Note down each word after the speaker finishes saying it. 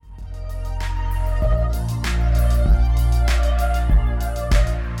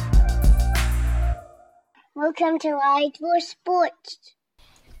Welcome to Live for Sports.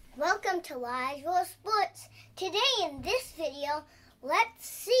 Welcome to Live for Sports. Today in this video, let's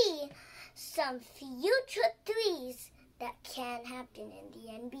see some future threes that can happen in the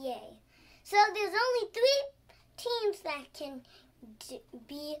NBA. So there's only 3 teams that can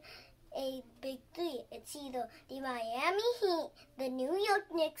be a big three. It's either the Miami Heat, the New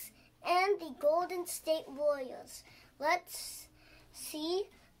York Knicks, and the Golden State Warriors. Let's see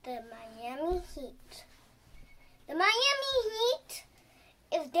the Miami Heat. The Miami Heat,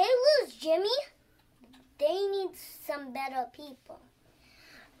 if they lose Jimmy, they need some better people.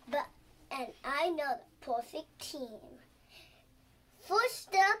 And I know the perfect team.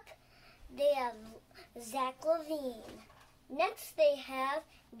 First up, they have Zach LaVine. Next, they have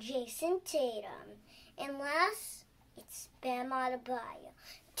Jason Tatum. And last, it's Bam Adebayo.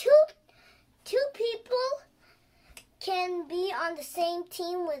 Two people can be on the same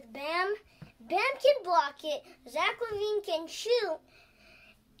team with Bam. Bam can block it, Zach LaVine can shoot,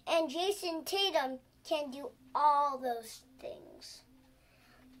 and Jason Tatum can do all those things.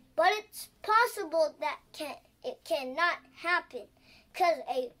 But it's possible that it cannot happen because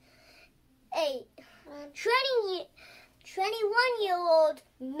a 21-year-old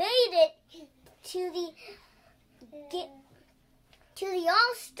made it to the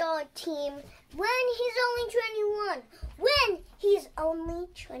All-Star team when he's only 21.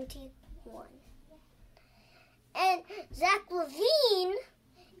 And Zach LaVine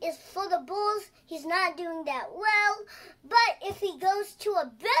is for the Bulls. He's not doing that well. But if he goes to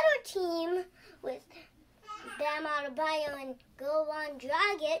a better team with Bam Adebayo and Goran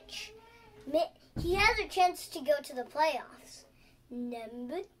Dragic, he has a chance to go to the playoffs.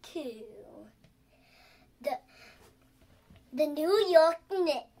 Number 2, the New York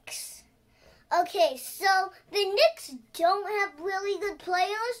Knicks. Okay, so the Knicks don't have really good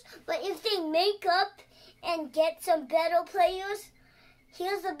players, but if they make up and get some better players,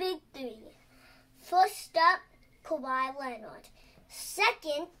 here's the big 3. First up, Kawhi Leonard.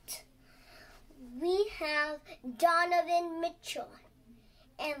 Second, we have Donovan Mitchell.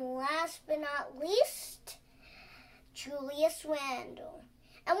 And last but not least, Julius Randle.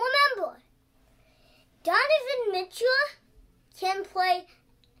 And remember, Donovan Mitchell can play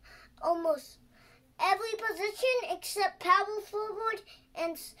almost every position except power forward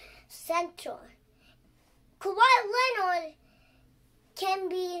and center. Kawhi Leonard can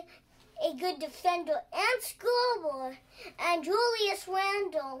be a good defender and scorer, and Julius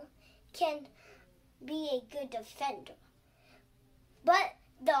Randle can be a good defender. But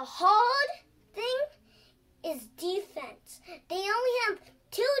the hard thing is defense. They only have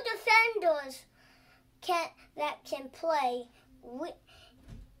 2 defenders that can play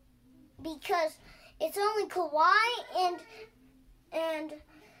because it's only Kawhi and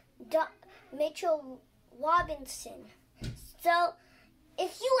Mitchell Robinson. So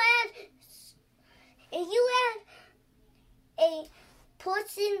if you add a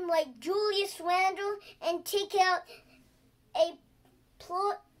person like Julius Randle and take out a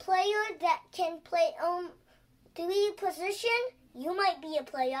player that can play 3 positions, you might be a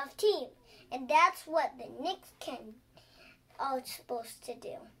playoff team. And that's what the Knicks are supposed to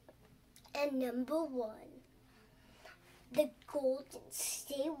do. And number 1, the Golden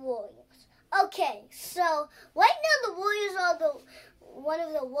State Warriors. Okay, so right now the Warriors are one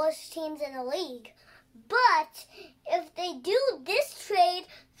of the worst teams in the league. But if they do this trade,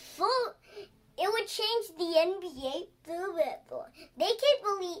 it would change the NBA forever. They can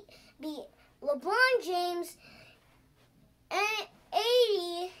be LeBron James and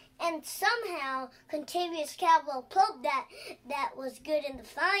 80 and somehow Kentavious Caldwell-Pope that was good in the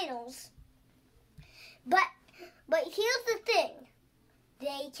finals. But here's the thing.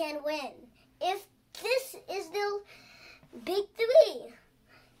 They can win. If this is the big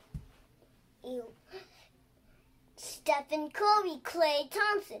 3, Stephen Curry, Klay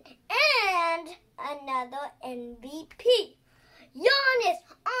Thompson, and another MVP. Giannis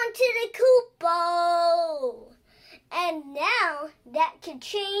Antetokounmpo. And now that could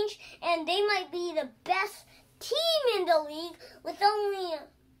change, and they might be the best team in the league with only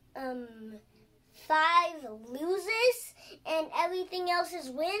 5 losers and everything else is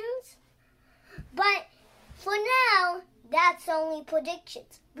wins. But for now, that's only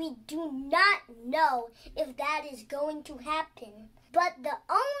predictions. We do not know if that is going to happen. But the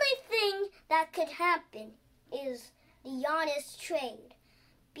only thing that could happen is the Giannis trade.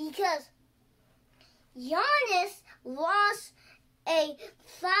 Because Giannis lost a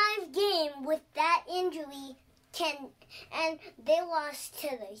 5-game with that injury, and they lost to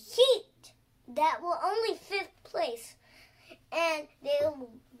the Heat that were only 5th place. And they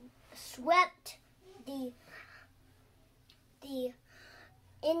swept the the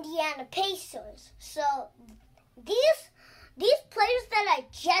Indiana Pacers. So these players that I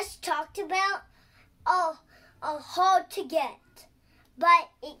just talked about are hard to get, but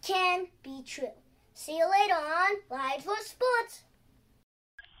it can be true. See you later on Live for Sports.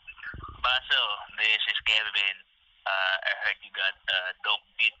 Baso, this is Kevin. I heard you got a dope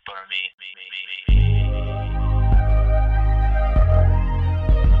beat for me.